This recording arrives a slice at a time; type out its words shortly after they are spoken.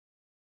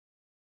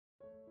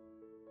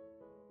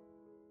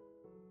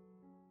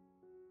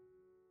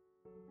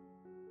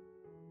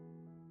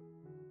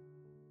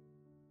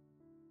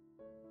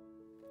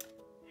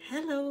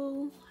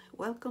Hello,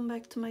 welcome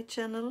back to my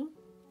channel.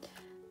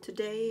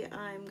 Today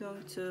I'm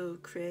going to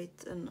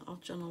create an art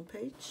journal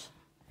page,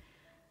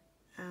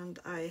 and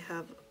I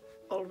have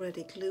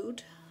already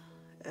glued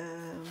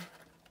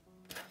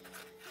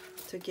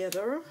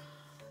together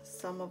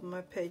some of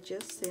my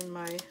pages in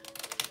my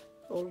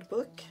old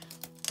book,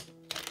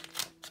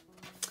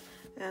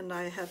 and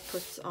I have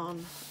put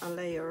on a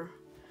layer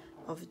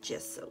of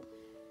gesso.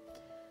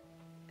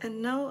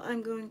 And now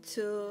I'm going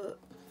to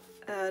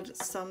add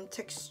some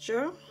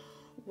texture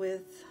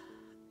with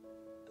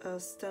a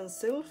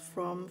stencil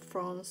from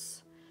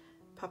France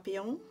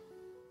Papillon.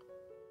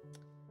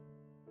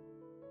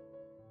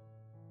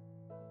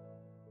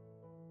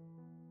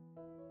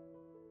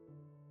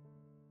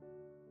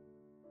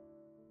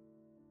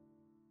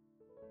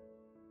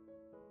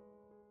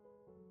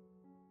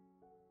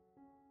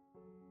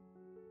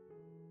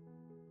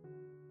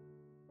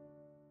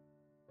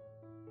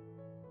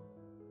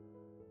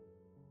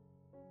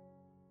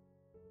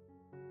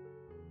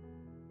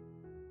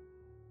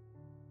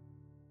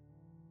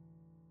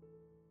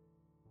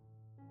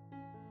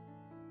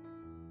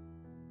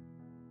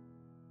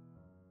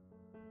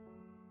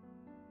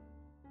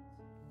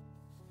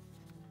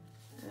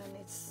 And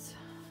it's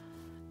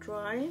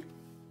dry,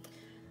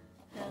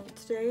 and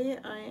today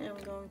I am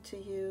going to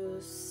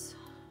use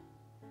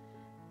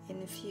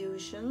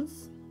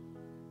infusions.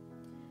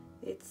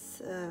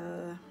 It's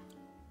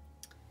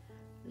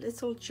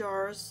little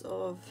jars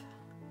of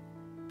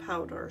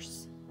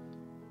powders.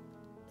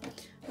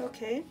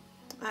 Okay,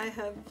 I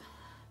have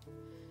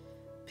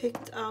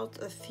picked out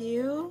a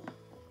few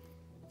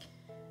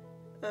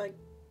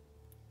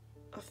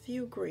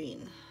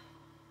green,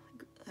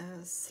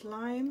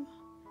 slime,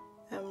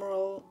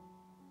 emerald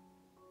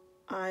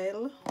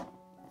isle,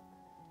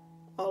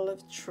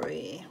 olive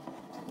tree,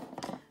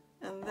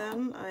 and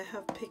then I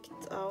have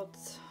picked out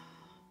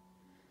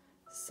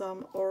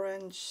some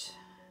orange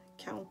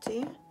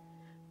county,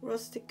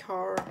 rustic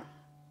car,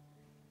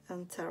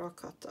 and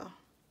terracotta.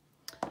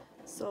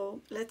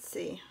 So let's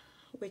see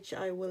which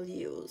I will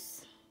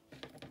use.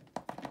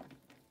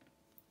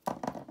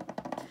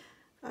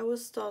 I will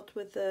start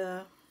with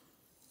the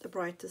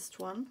brightest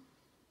one.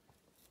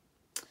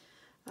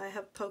 I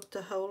have poked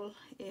a hole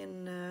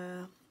in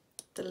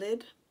the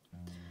lid,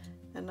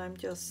 and I'm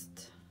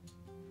just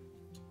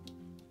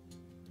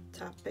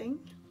tapping,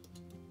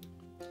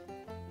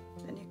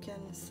 and you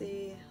can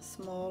see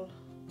small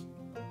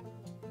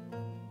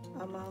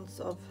amounts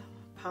of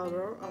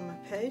powder on my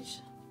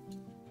page.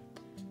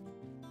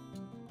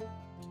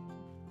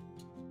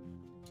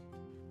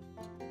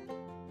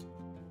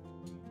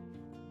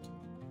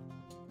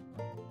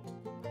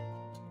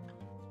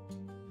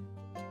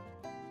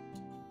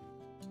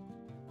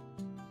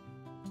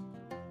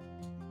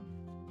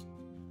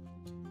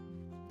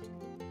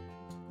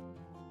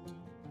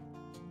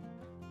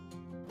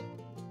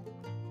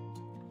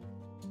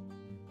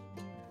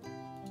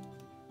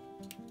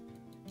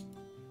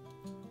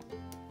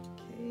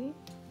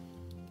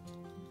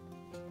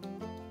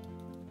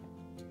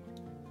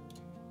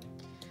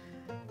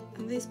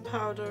 And these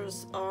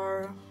powders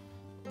are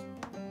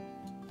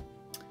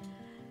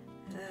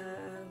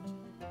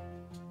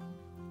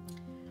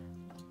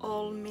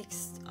all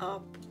mixed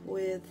up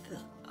with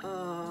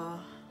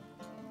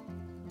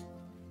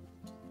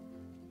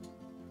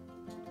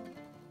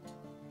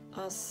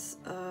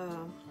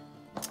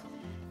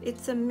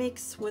it's a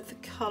mix with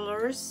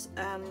colors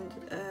and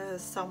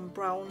some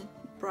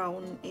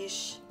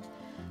brownish.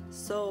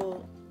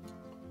 So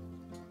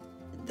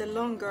the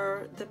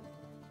longer the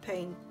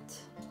paint,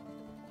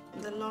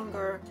 the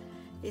longer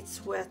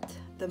it's wet,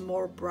 the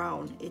more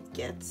brown it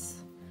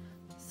gets.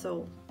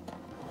 So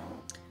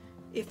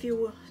if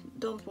you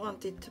don't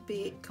want it to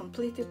be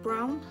completely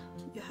brown,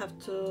 you have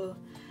to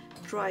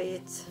dry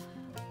it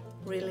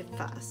really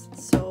fast.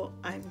 So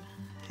I'm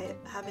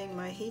having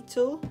my heat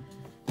tool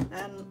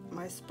and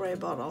my spray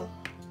bottle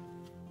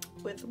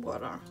with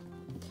water.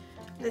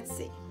 Let's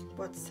see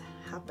what's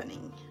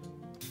happening.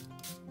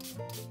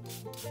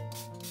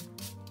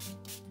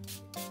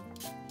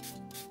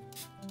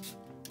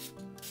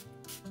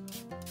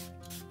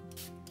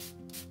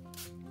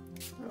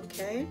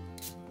 Okay,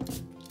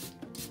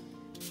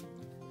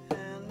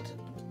 and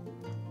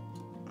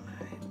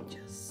I'm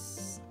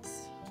just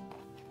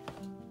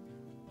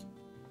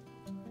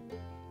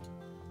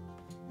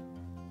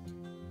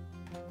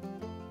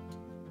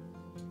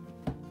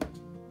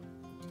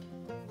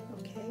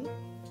okay.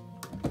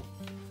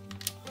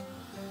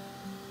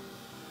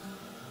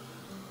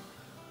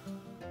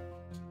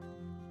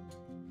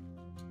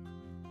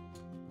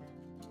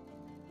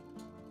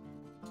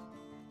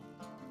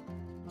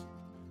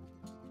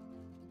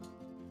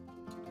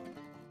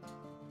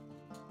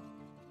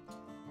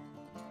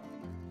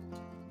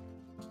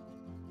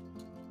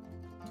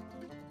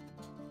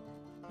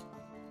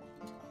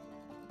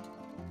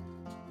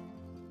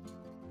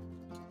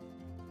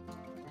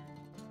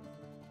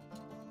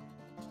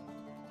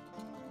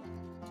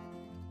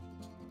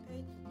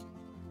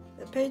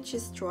 The page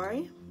is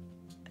dry,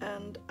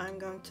 and I'm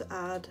going to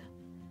add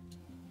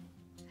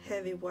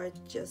heavy white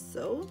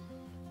gesso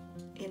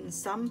in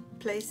some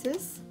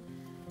places.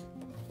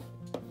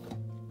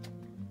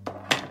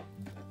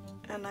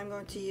 And I'm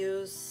going to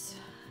use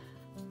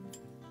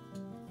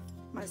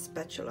my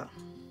spatula.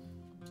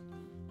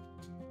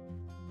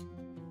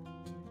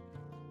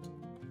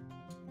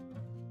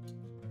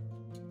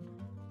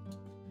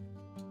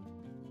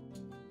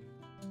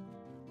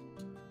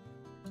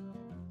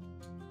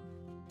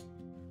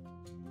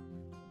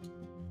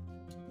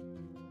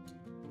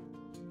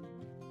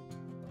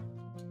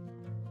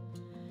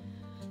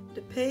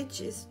 The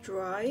page is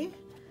dry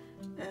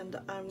and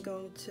I'm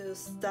going to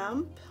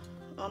stamp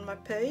on my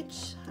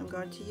page. I'm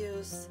going to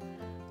use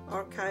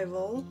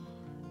archival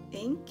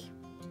ink,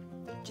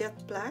 jet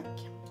black,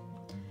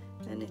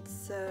 and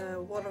it's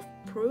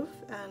waterproof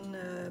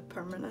and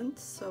permanent,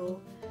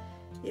 so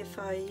if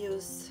I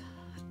use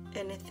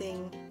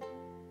anything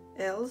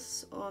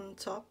else on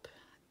top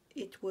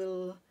it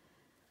will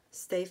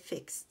stay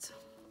fixed.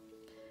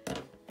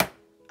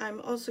 I'm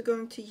also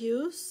going to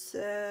use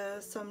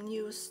some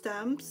new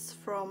stamps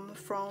from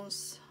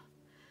France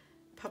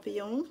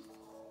Papillon.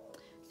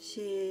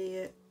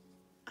 She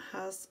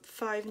has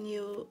 5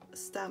 new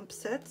stamp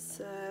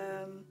sets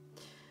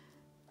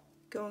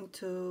going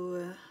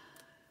to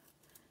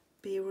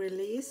be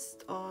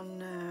released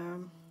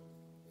on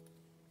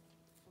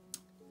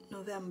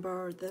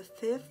November the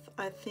 5th,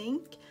 I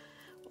think,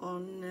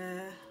 on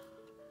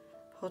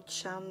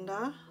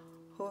Hochanda.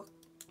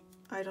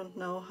 I don't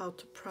know how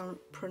to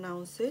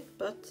pronounce it,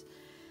 but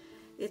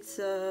it's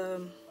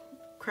a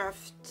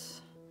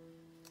craft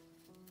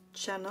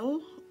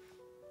channel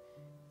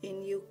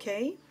in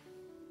UK,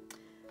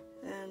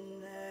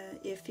 and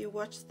if you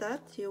watch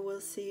that you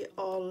will see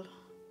all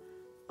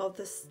of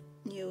the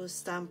new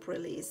stamp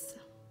release,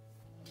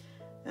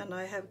 and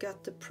I have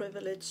got the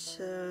privilege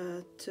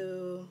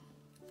to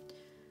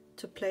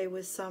play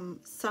with some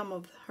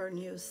of her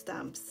new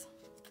stamps.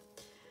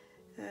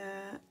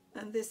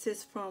 And this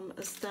is from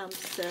a stamp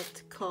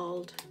set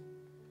called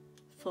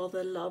For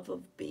the Love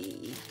of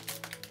Bee.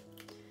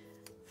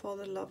 For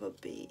the Love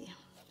of Bee.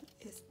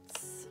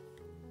 It's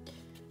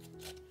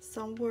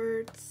some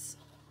words,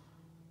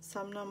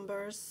 some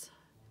numbers,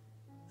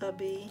 a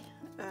bee,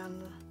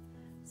 and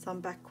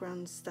some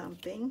background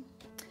stamping.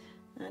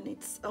 And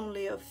it's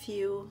only a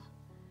few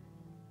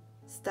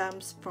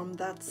stamps from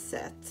that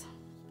set,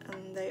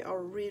 and they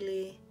are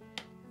really,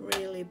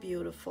 really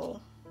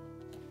beautiful.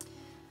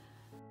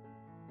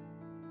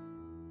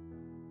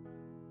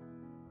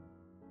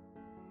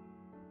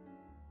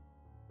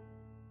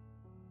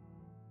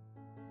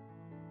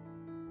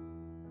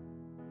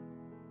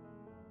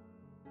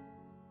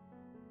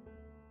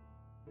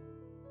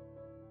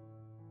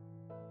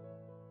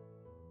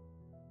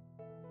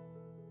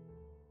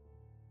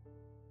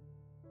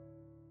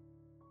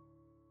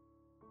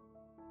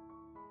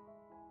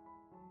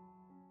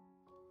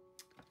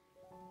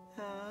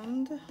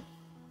 And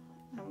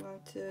I'm going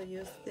to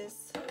use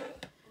this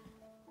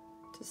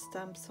to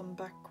stamp some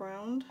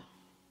background,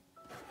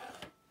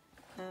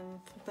 and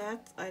for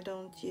that I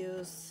don't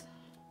use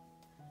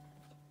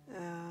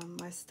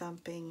my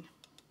stamping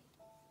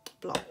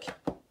block.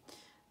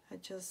 I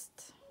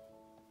just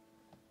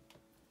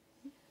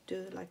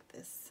do it like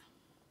this.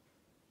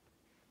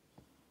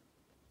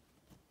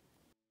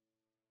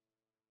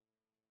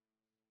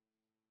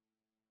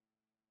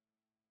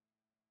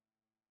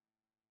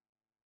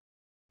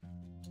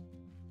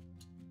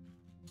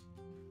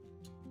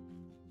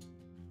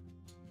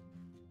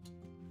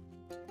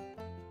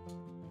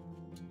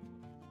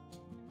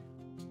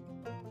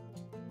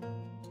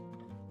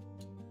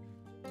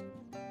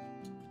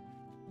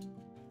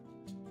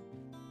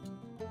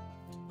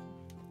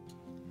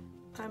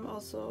 I'm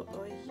also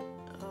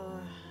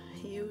a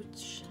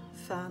huge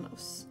fan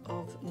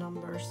of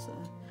numbers,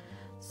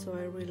 so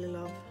I really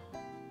love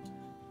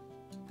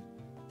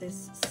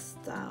this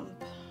stamp.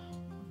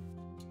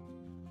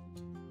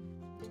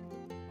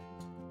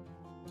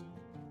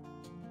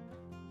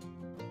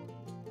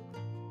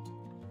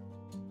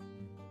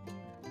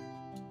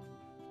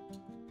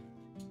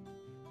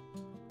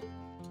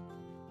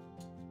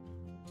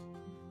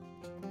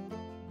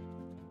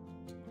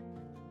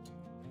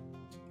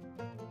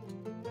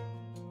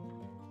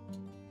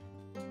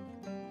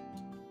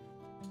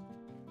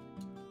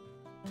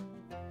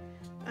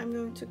 I'm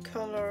going to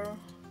color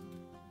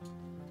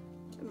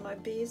my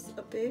bees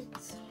a bit,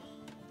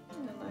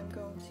 and I'm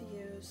going to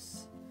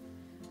use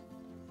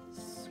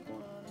this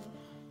one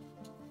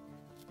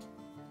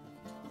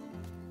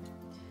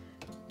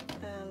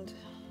and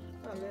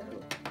a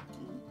little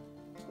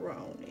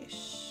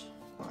brownish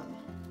one.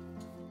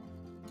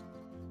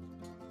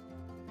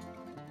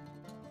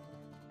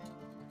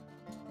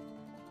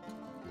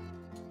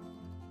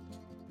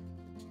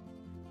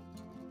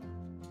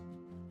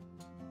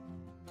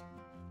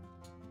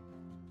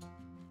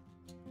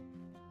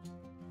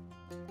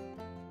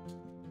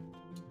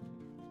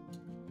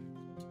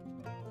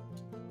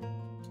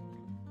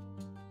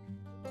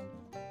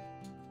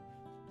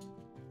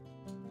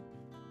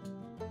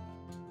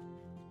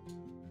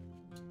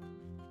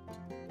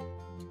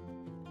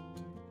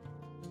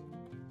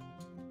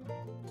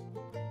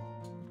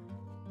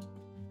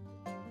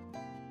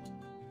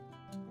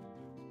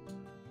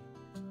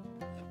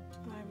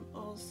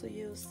 also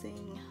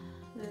using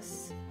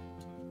this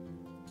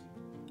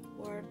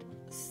word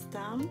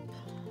stamp,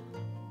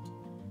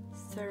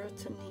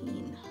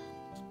 serotonin,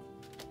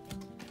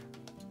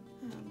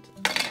 and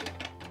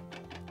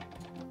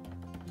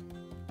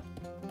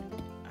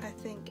I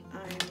think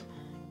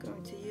I'm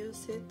going to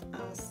use it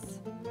as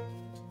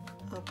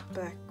a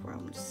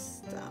background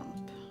stamp.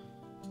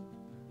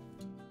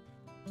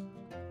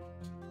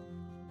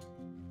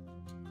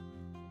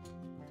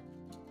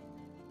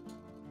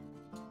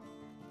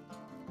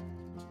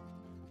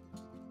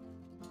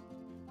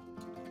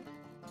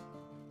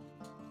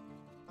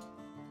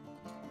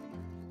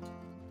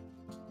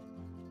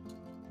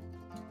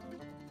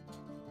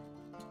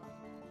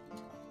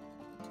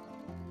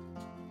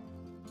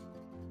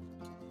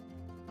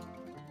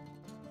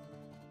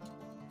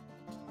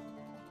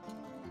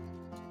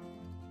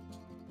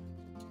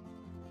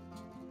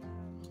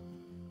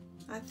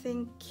 I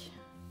think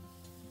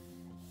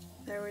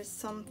there is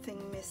something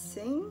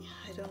missing.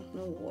 I don't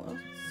know what,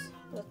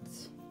 but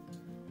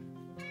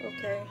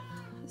okay.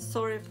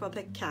 Sorry for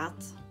the cat,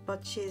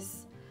 but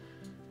she's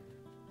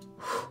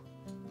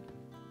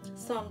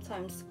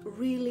sometimes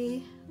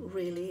really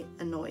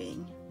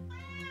annoying,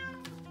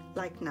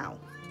 like now.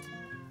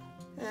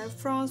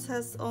 France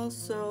has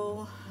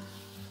also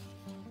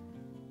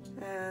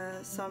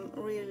some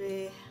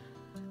really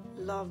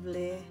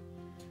lovely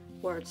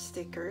word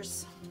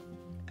stickers,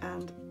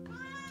 and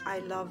I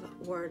love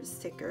word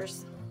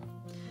stickers.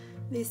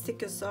 These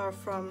stickers are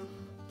from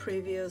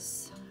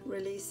previous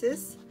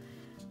releases,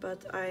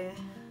 but I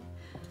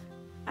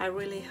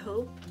really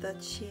hope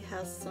that she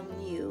has some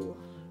new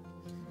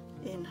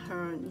in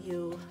her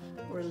new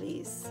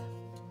release.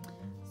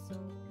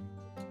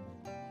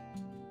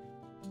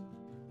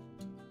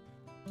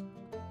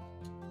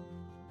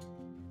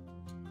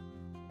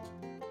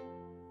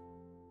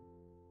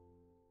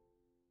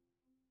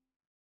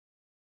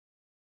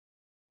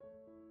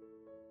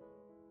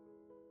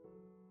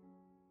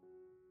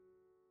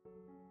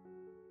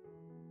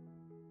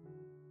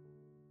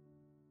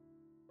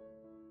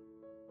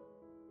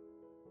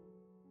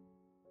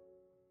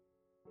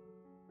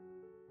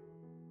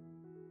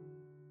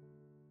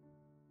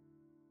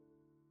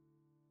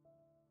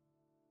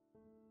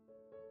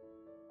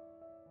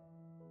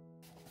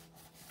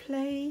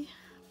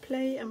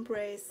 Play,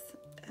 embrace,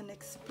 and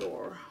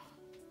explore.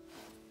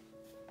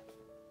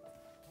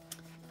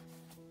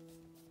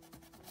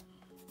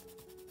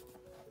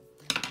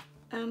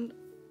 And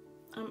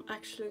I'm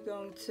actually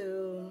going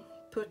to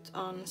put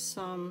on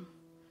some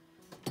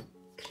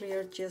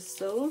clear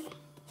gesso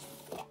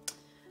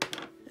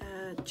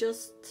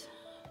just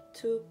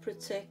to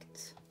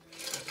protect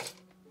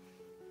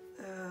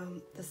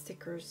the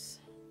stickers.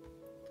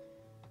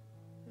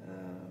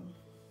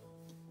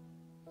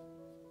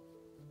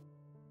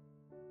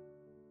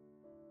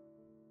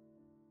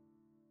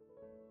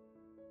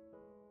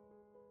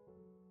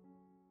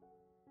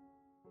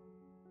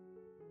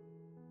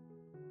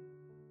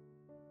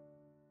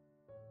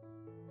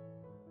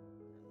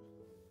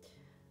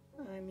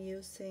 I'm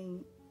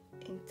using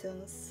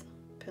Intense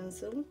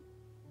pencil,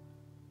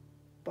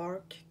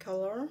 bark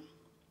color,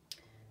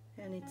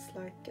 and it's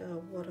like a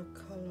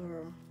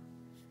watercolor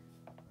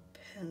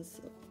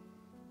pencil,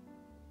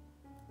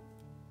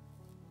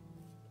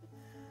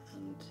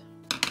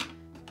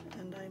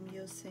 and I'm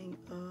using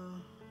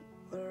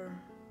a water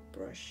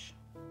brush.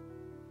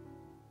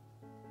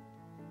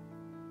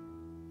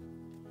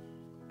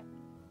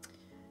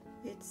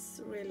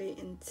 It's really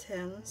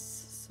intense,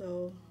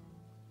 so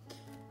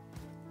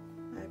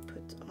I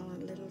put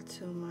on a little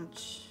too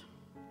much,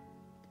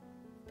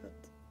 but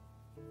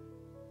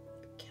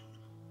you can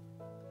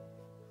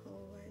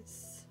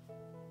always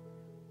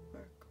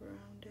work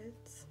around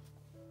it.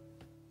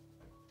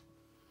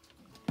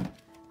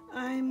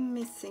 I'm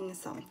missing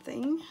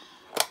something,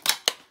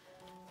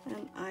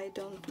 and I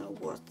don't know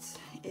what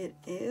it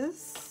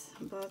is,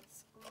 but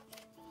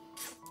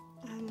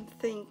I'm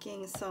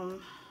thinking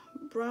some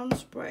brown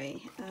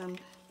spray and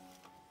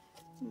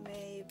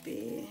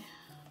maybe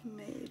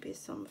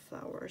some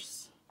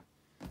flowers.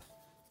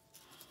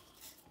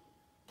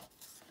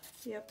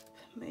 Yep,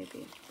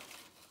 maybe.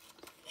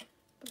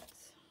 But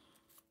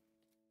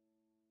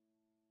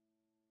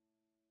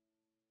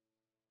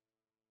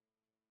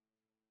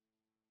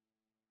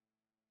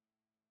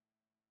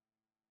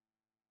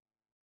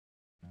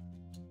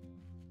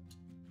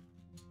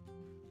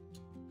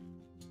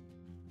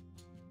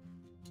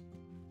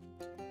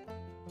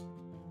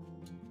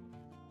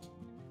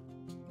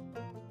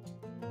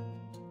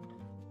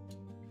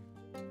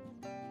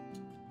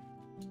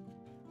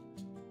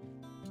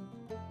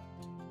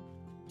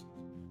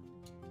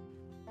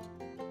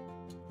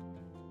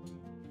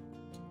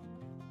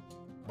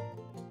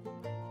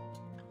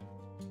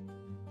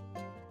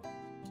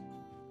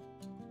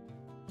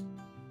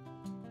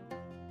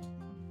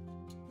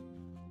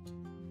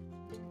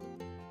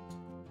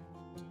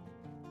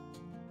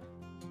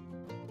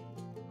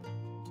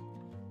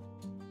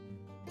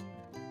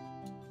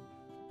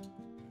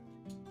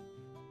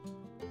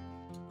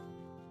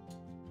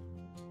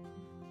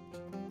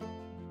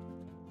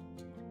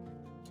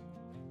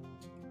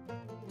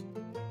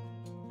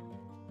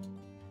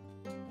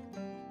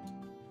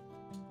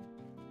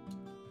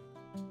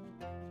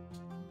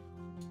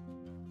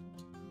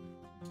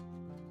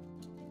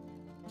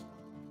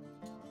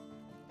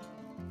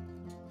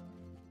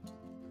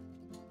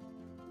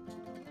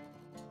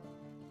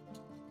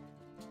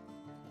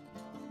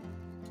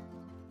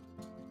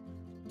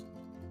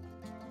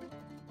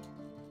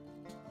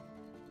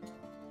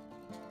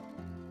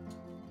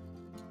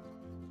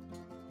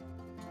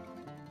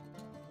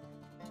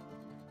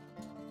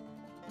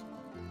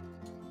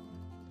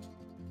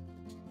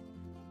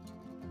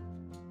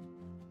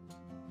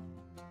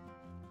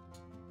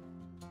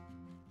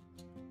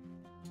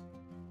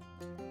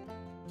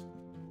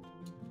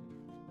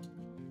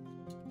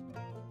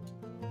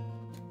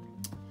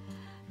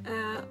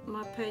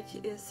my page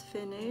is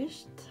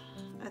finished,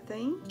 I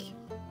think.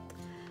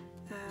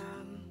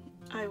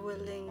 I will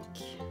link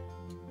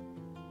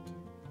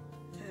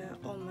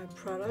all my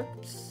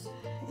products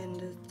in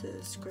the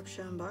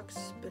description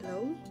box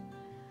below,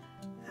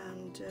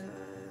 and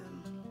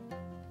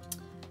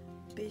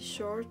be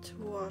sure to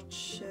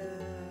watch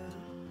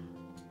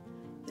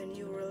the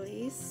new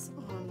release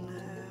on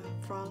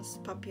France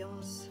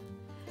Papillon's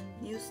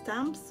new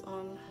stamps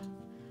on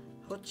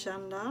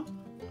Hochanda.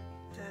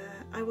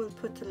 I will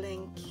put a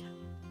link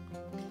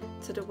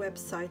to the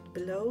website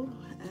below,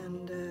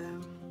 and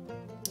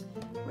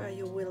where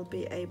you will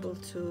be able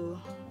to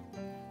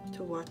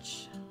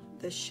watch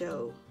the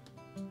show.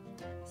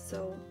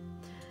 So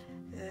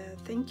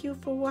thank you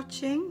for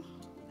watching.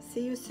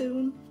 See you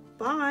soon.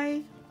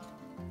 Bye.